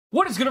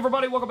What is good,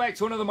 everybody? Welcome back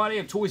to another My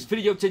Damn Toys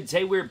video.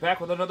 Today we're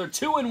back with another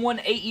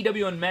 2-in-1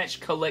 AEW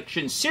Unmatched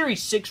Collection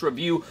Series 6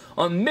 review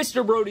on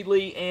Mr. Brodie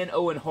Lee and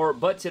Owen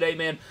Hart. But today,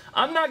 man,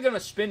 I'm not going to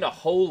spend a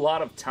whole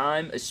lot of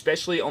time,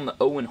 especially on the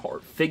Owen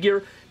Hart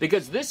figure,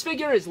 because this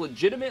figure is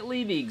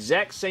legitimately the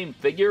exact same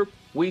figure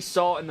we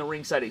saw in the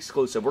ringside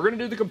exclusive. We're going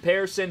to do the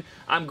comparison.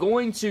 I'm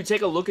going to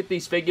take a look at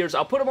these figures.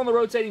 I'll put them on the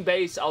rotating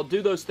base. I'll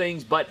do those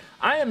things, but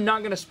I am not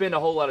going to spend a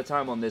whole lot of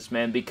time on this,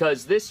 man,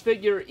 because this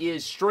figure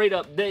is straight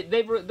up.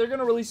 They're going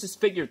to release this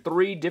figure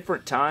 3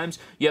 different times.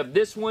 You have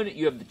this one,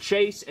 you have the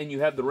Chase, and you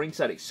have the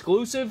ringside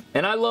exclusive.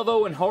 And I love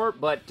Owen Hart,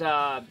 but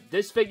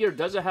this figure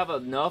doesn't have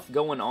enough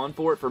going on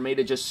for it for me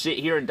to just sit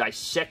here and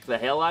dissect the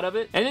hell out of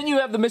it. And then you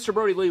have the Mr.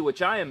 Brodie Lee,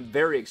 which I am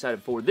very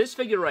excited for. This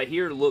figure right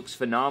here looks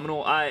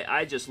phenomenal.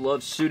 I just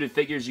love suited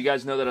figures. You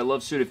guys know that I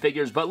love suited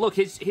figures, but look,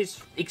 his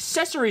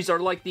accessories are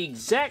like the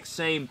exact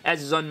same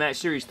as his Unmatched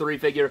Series 3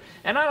 figure,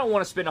 and I don't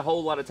want to spend a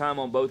whole lot of time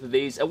on both of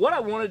these. And what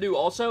I want to do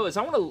also is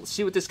I want to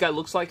see what this guy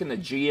looks like in the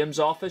GM's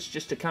office,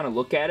 just to kind of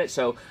look at it,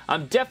 so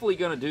I'm definitely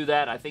going to do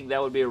that. I think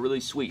that would be a really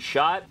sweet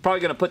shot.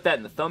 Probably going to put that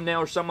in the thumbnail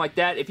or something like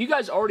that. If you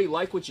guys already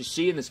like what you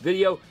see in this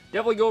video,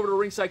 definitely go over to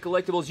Ringside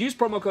Collectibles. Use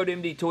promo code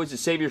MDTOYS to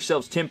save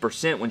yourselves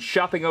 10% when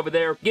shopping over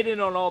there. Get in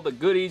on all the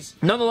goodies.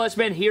 Nonetheless,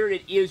 man, here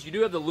it is. You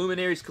do have the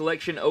Luminaries Collection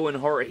Owen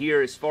Hart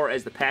here as far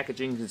as the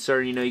packaging is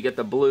concerned. You know, you got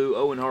the blue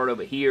Owen Hart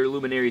over here,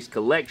 Luminaries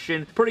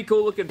Collection. Pretty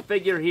cool looking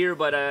figure here,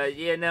 but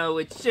yeah, no,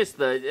 it's just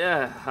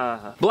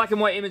the black and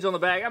white image on the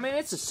back. I mean,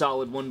 it's a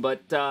solid one,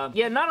 but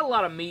yeah, not a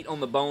lot of meat on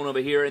the bone over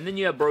here. And then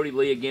you have Brodie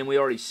Lee again. We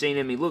already seen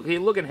him. He's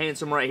looking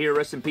handsome right here.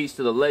 Rest in peace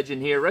to the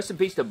legend here. Rest in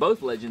peace to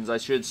both legends, I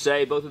should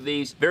say. Both of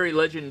these very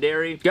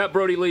legendary. Got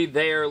Brodie Lee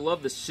there.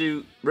 Love the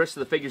suit. Rest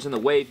of the figures in the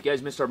wave. If you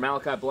guys missed our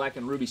Malakai Black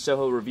and Ruby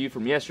Soho review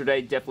from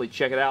yesterday, definitely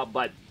check it out.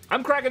 But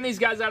I'm cracking these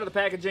guys out of the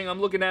packaging.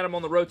 I'm looking at them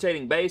on the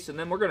rotating base, and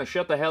then we're going to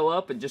shut the hell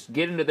up and just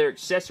get into their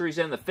accessories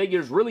and the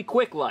figures really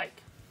quick like.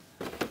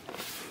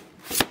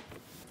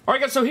 Alright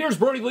guys, so here's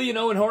Brodie Lee and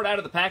Owen Hart out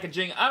of the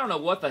packaging. I don't know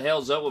what the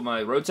hell's up with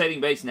my rotating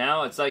base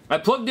now. It's like I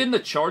plugged in the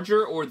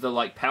charger or the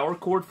like power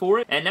cord for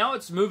it, and now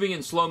it's moving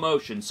in slow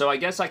motion. So I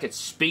guess I could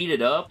speed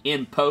it up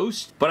in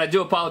post, but I do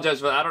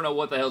apologize for that. I don't know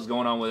what the hell's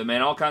going on with it,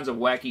 man. All kinds of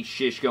wacky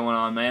shish going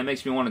on, man. It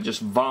makes me want to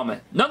just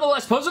vomit.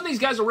 Nonetheless, posing these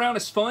guys around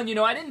is fun. You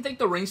know, I didn't think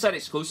the ringside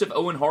exclusive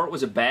Owen Hart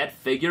was a bad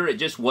figure. It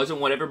just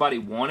wasn't what everybody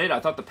wanted. I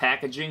thought the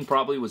packaging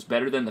probably was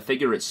better than the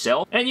figure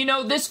itself. And you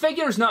know, this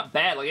figure is not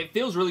bad. Like, it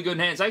feels really good in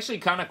hand. It's actually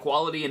kind of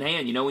quality in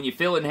hand. You know, when you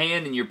feel in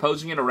hand and you're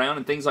posing it around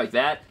and things like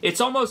that,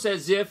 it's almost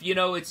as if, you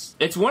know,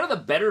 it's one of the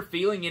better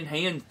feeling in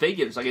hand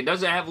figures. Like, it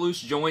doesn't have loose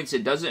joints,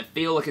 it doesn't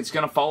feel like it's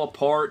gonna fall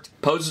apart,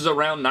 poses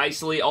around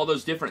nicely, all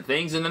those different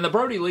things. And then the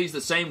Brodie Lee's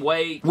the same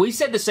way. We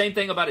said the same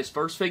thing about his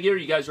first figure.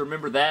 You guys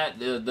remember that,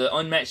 the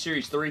Unmatched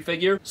Series 3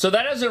 figure. So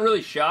that doesn't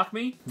really shock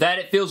me that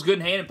it feels good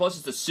in hand, and plus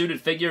it's a suited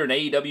figure, and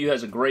AEW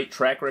has a great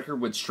track record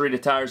with street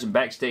attires and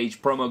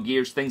backstage promo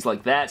gears, things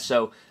like that.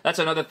 So that's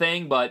another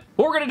thing. But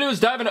what we're gonna do is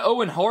dive into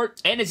Owen Hart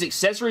and his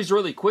accessories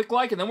really quick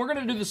like, and then we're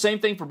going to do the same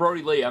thing for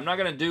Brodie Lee. I'm not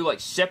going to do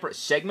like separate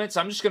segments.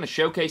 I'm just going to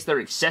showcase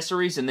their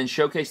accessories and then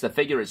showcase the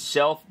figure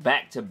itself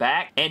back to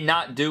back and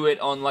not do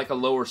it on like a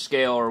lower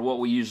scale or what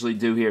we usually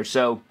do here.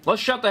 So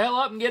let's shut the hell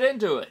up and get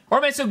into it.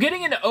 Alright, man, so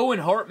getting into Owen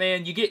Hart,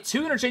 man, you get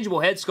 2 interchangeable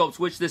head sculpts,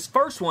 which this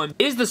first one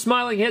is the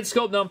smiling head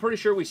sculpt. Now I'm pretty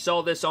sure we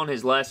saw this on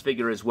his last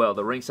figure as well,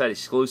 the ringside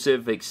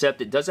exclusive, except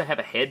it doesn't have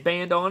a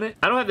headband on it.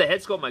 I don't have the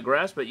head sculpt in my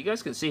grasp, but you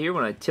guys can see here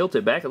when I tilt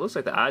it back, it looks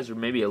like the eyes are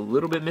maybe a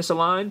little bit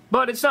misaligned,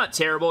 but it's not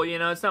terrible. You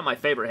know, it's not my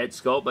favorite head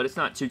sculpt, but it's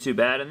not too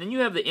bad. And then you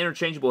have the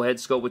interchangeable head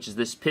sculpt, which is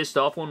this pissed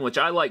off one, which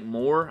I like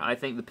more. I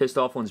think the pissed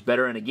off one's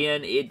better. And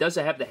again, it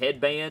doesn't have the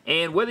headband.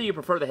 And whether you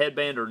prefer the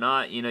headband or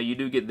not, you know, you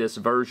do get this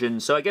version.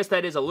 So I guess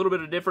that is a little bit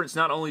of difference.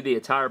 Not only the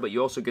attire, but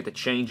you also get the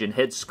change in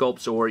head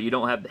sculpts, or you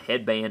don't have the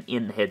headband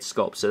in the head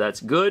sculpt. So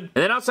that's good.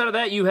 And then outside of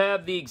that, you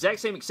have the exact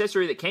same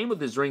accessory that came with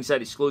this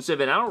ringside exclusive.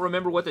 And I don't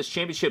remember what this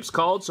championship's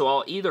called, so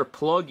I'll either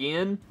plug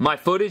in my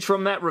footage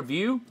from that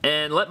review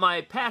and let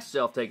my past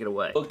self take it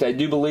away. Look, I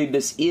do believe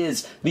this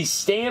is the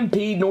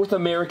Stampede North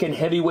American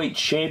Heavyweight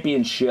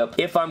Championship,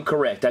 if I'm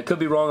correct. I could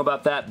be wrong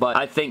about that, but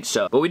I think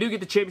so. But we do get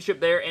the championship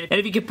there, and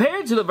if you compare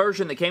it to the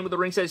version that came with the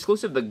ringside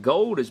exclusive, the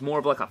gold is more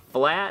of like a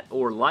flat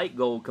or light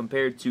gold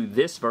compared to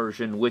this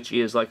version, which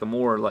is like a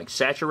more like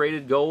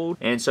saturated gold.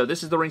 And so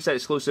this is the ringside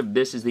exclusive,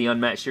 this is the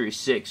Unmatched Series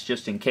 6,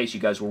 just in case you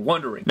guys were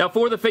wondering. Now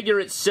for the figure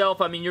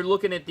itself, I mean, you're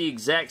looking at the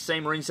exact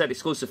same ringside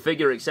exclusive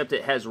figure, except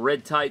it has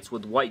red tights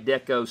with white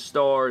deco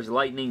stars,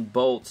 lightning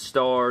bolt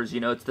stars, you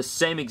know, it's the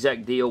same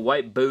exact deal,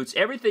 white boots,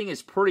 everything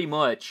is pretty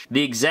much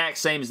the exact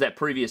same as that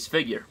previous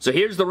figure. So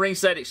here's the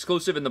ringside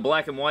exclusive in the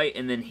black and white,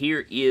 and then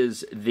here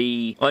is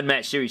the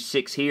Unmatched Series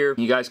 6 here.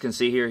 You guys can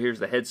see here, here's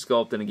the head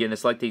sculpt, and again,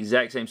 it's like the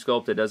exact same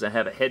sculpt. It doesn't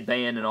have a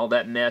headband and all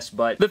that mess,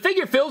 but the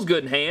figure feels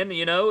good in hand,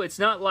 you know, it's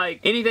not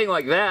like anything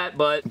like that,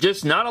 but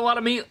just not a lot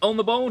of meat on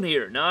the bone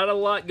here, not a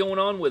lot going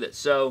on with it,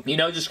 so, you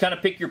know, just kind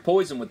of pick your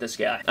poison with this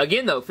guy.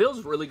 Again, though,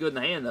 feels really good in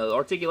the hand, though. The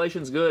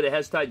articulation's good, it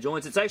has tight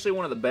joints, it's actually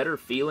one of the better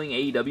feeling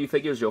AEW AEW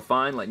figures, you'll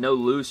find. Like, no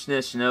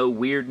looseness, no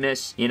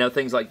weirdness, you know,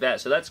 things like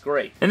that. So that's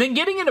great. And then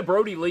getting into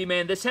Brodie Lee,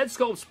 man, this head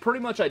sculpt's pretty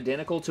much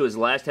identical to his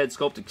last head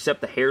sculpt,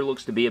 except the hair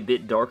looks to be a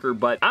bit darker,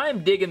 but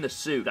I'm digging the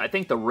suit. I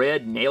think the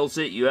red nails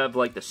it. You have,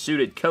 like, the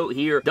suited coat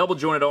here, double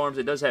jointed arms.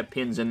 It does have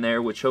pins in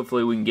there, which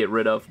hopefully we can get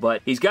rid of,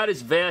 but he's got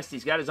his vest,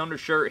 he's got his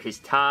undershirt, his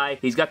tie,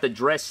 he's got the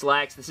dress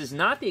slacks. This is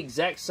not the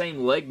exact same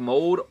leg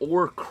mold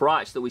or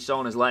crotch that we saw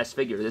in his last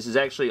figure. This is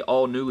actually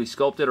all newly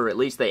sculpted, or at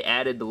least they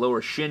added the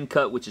lower shin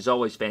cut, which is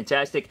always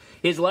fantastic.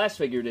 His last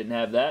figure didn't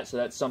have that, so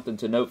that's something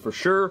to note for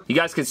sure. You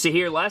guys can see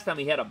here, last time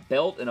he had a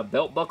belt and a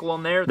belt buckle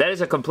on there. That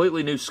is a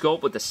completely new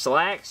sculpt with the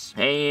slacks,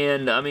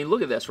 and I mean,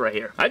 look at this right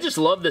here. I just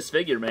love this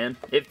figure, man.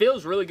 It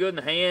feels really good in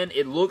the hand.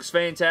 It looks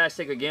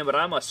fantastic again, but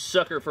I'm a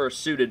sucker for a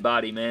suited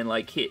body, man.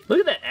 Like, look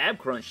at that ab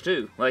crunch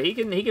too. Like, he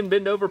can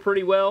bend over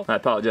pretty well. I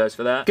apologize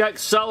for that. Got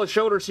solid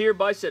shoulders here,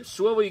 biceps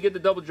swivel. You get the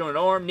double jointed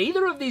arm.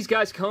 Neither of these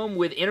guys come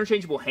with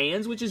interchangeable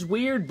hands, which is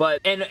weird,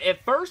 but, and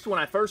at first, when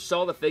I first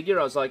saw the figure,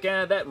 I was like,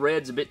 that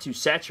red's a bit too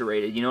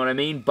saturated, you know what I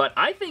mean? But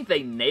I think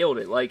they nailed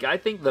it. Like, I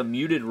think the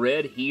muted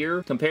red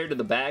here, compared to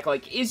the back,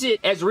 like, is it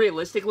as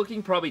realistic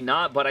looking? Probably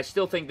not, but I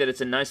still think that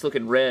it's a nice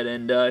looking red,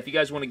 and if you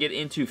guys want to get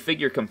into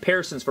figure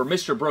comparisons for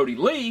Mr. Brodie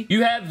Lee,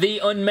 you have the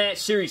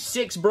Unmatched Series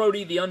 6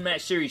 Brodie, the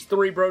Unmatched Series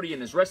 3 Brodie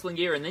in his wrestling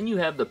gear, and then you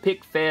have the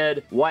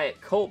pick-fed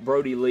Wyatt Colt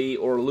Brodie Lee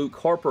or Luke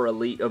Harper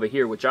Elite over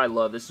here, which I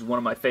love. This is one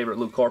of my favorite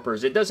Luke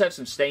Harpers. It does have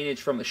some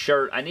stainage from the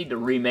shirt. I need to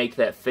remake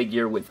that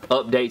figure with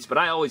updates, but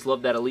I always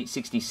love that Elite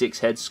 66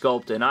 head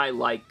sculpt, and I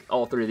like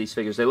all three of these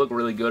figures. They look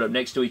really good up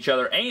next to each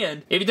other,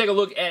 and if you take a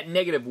look at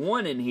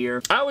 -1 in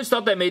here, I always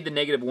thought that made the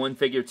 -1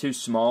 figure too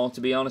small,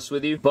 to be honest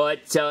with you, but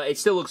it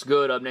still looks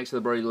good up next to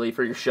the Brodie Lee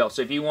for your shelf.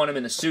 So if you want him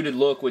in the suited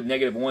look with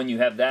 -1, you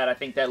have that. I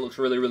think that looks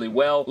really, really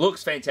well.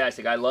 Looks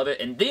fantastic. I love it.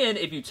 And then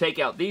if you take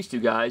out these two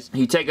guys,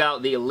 you take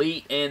out the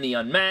Elite and the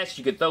Unmatched,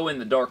 you could throw in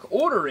the Dark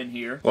Order in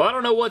here. Well, I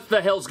don't know what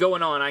the hell's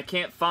going on. I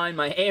can't find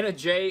my Anna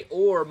Jay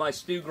or my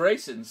Stu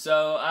Grayson,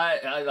 so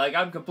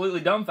I'm completely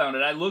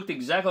dumbfounded. I looked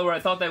exactly where I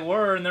thought they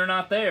were, and they're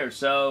not there.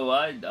 So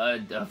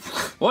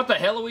what the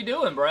hell are we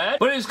doing, Brad?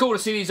 But it is cool to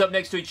see these up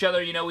next to each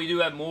other. You know, we do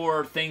have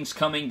more things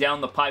coming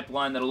down the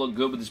pipeline that'll look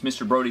good with this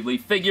Mr. Brodie Lee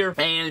figure.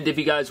 And if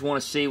you guys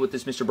want to see what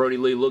this Mr. Brodie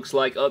Lee looks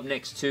like up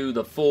next to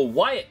the full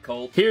Wyatt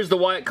Colt, here's the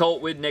Wyatt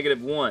Colt with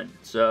 -1.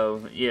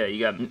 So yeah, you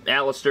got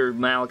Alistair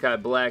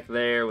Malakai Black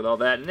there with all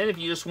that. And then if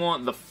you just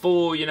want the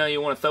full, you know,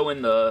 you want to throw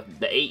in the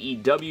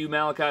AEW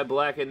Malakai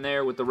Black in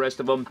there with the rest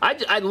of them.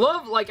 I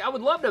love, like, I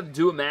would love to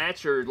do a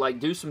match or like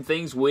do some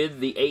things with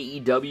the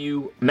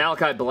AEW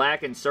Malakai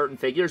Black in certain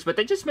figures, but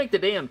they just make the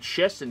damn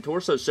chest and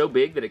torso so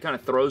big that it kind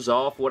of throws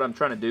off what I'm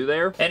trying to do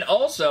there. And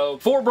also,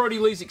 for Brodie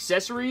Lee's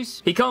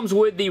accessories, he comes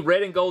with the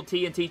red and gold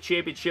TNT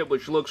Championship,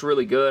 which looks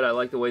really good. I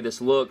like the way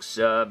this looks.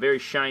 Very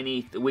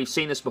shiny. We've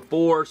seen this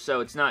before,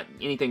 so it's not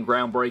anything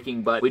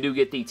groundbreaking, but we do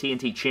get the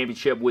TNT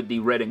Championship with the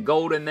red and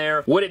gold in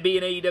there. Would it be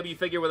an AEW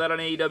figure without an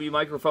AEW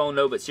microphone?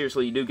 No, but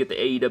seriously, you do get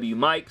the AEW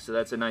mic, so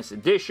that's a nice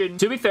addition.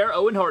 To be fair,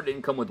 Owen Hart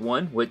didn't come with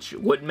one, which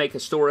wouldn't make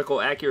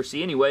historical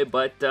accuracy anyway,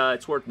 but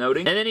it's worth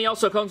noting. And then he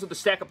also comes with a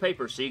stack of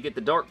papers, so you get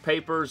the dark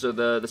papers, or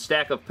the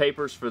stack of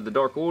papers for the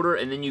Dark Order,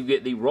 and then you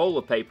get the roll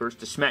of papers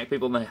to smack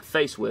people in the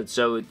face with.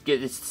 So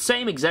it's the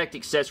same exact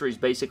accessories,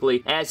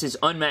 basically, as his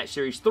Unmatched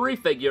Series 3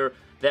 figure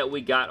that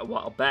we got a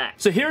while back.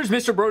 So here's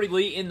Mr. Brodie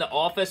Lee in the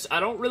office. I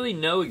don't really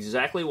know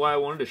exactly why I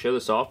wanted to show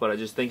this off, but I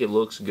just think it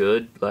looks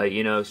good. Like,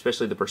 you know,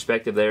 especially the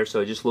perspective there, so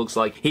it just looks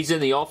like he's in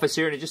the office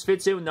here, and it just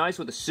fits in nice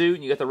with the suit,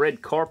 and you got the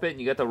red carpet,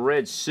 and you got the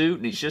red suit,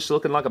 and he's just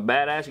looking like a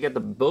badass. You got the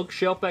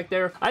bookshelf back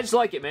there. I just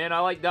like it, man. I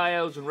like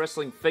dios and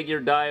wrestling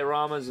figure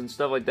dioramas and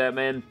stuff like that,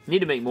 man. Need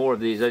to make more of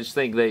these. I just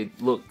think they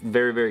look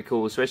very, very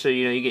cool, especially,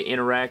 you know, you get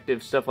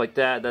interactive stuff like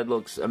that. That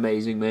looks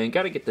amazing, man.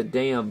 Gotta get the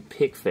damn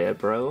pick fed,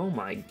 bro. Oh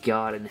my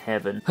God in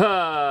heaven.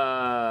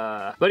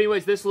 But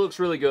anyways, this looks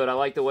really good. I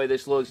like the way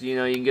this looks. You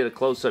know, you can get a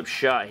close-up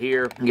shot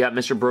here. You got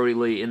Mr. Brodie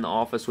Lee in the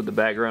office with the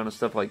background and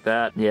stuff like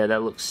that. Yeah,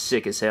 that looks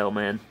sick as hell,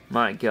 man.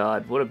 My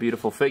God, what a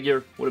beautiful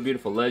figure. What a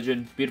beautiful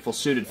legend. Beautiful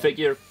suited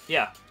figure.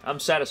 Yeah, I'm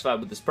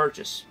satisfied with this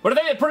purchase. But I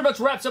think that pretty much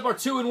wraps up our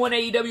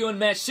 2-in-1 AEW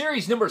Unmatched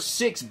Series number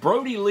 6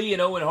 Brodie Lee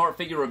and Owen Hart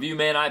figure review,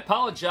 man. I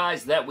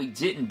apologize that we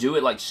didn't do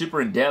it like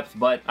super in depth,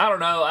 but I don't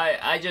know.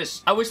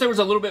 I wish there was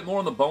a little bit more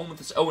on the bone with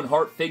this Owen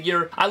Hart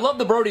figure. I love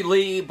the Brodie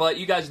Lee, but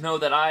you guys know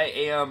that I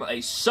am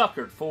a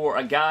sucker for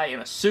a guy in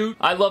a suit.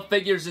 I love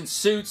figures in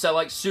suits. I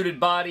like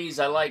suited bodies.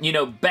 I like, you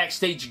know,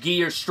 backstage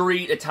gear,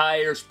 street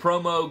attires,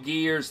 promo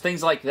gears,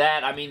 things like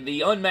that. I mean,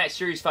 the Unmatched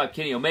Series 5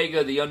 Kenny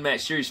Omega, the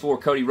Unmatched Series 4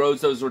 Cody Rhodes,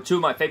 those were two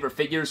of my favorite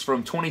figures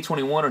from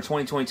 2021 or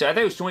 2022. I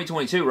think it was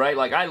 2022, right?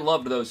 Like, I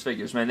loved those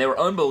figures, man. They were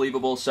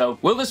unbelievable. So,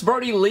 will this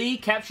Brodie Lee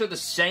capture the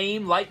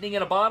same lightning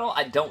in a bottle?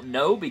 I don't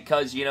know,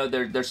 because, you know,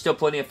 there's still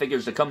plenty of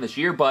figures to come this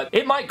year, but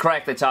it might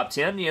crack the top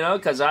 10, you know,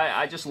 because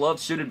I just love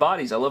suited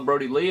bodies. I love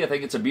Brodie Lee. I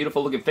think it's a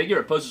beautiful looking figure.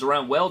 It poses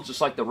around well,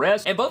 just like the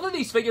rest. And both of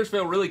these figures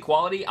feel really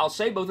quality. I'll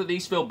say both of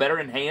these feel better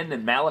in hand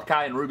than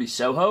Malakai and Ruby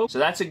Soho, so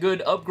that's a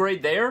good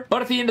upgrade there.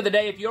 But at the end of the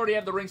day, if you already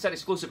have the ringside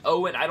exclusive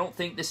Owen, I don't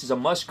think this is a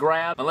must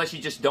grab, unless you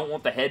just don't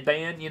want the a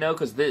headband, you know,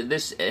 because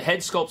this head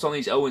sculpts on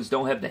these Owens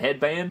don't have the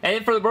headband. And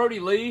then for the Brodie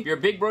Lee, if you're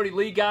a big Brodie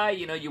Lee guy,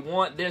 you know, you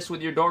want this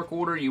with your Dark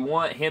Order, you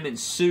want him in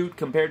suit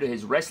compared to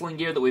his wrestling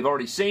gear that we've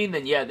already seen,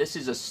 then yeah, this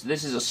is a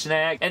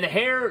snag. And the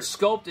hair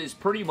sculpt is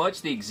pretty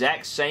much the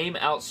exact same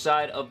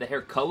outside of the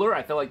hair color.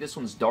 I feel like this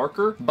one's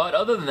darker. But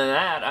other than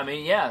that, I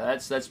mean, yeah,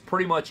 that's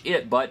pretty much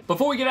it. But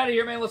before we get out of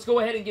here, man, let's go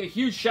ahead and give a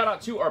huge shout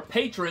out to our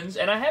patrons.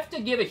 And I have to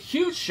give a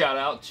huge shout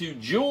out to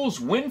Jules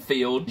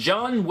Winfield,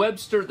 John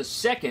Webster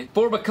II,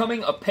 for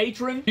becoming a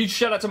patron. Huge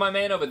shout out to my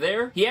man over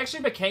there. He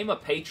actually became a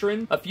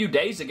patron a few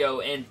days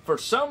ago, and for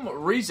some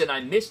reason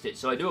I missed it,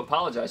 so I do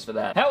apologize for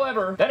that.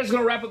 However, that is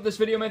going to wrap up this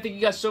video, man. Thank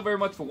you guys so very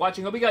much for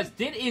watching. Hope you guys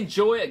did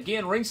enjoy.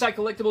 Again, Ringside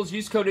Collectibles,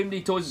 use code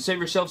MDTOYS to save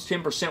yourselves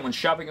 10% when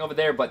shopping over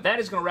there. But that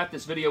is going to wrap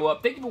this video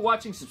up. Thank you for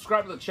watching.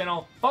 Subscribe to the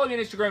channel. Follow me on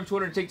Instagram,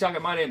 Twitter, and TikTok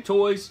at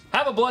MyDamnToys.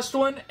 Have a blessed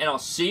one, and I'll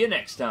see you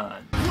next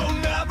time.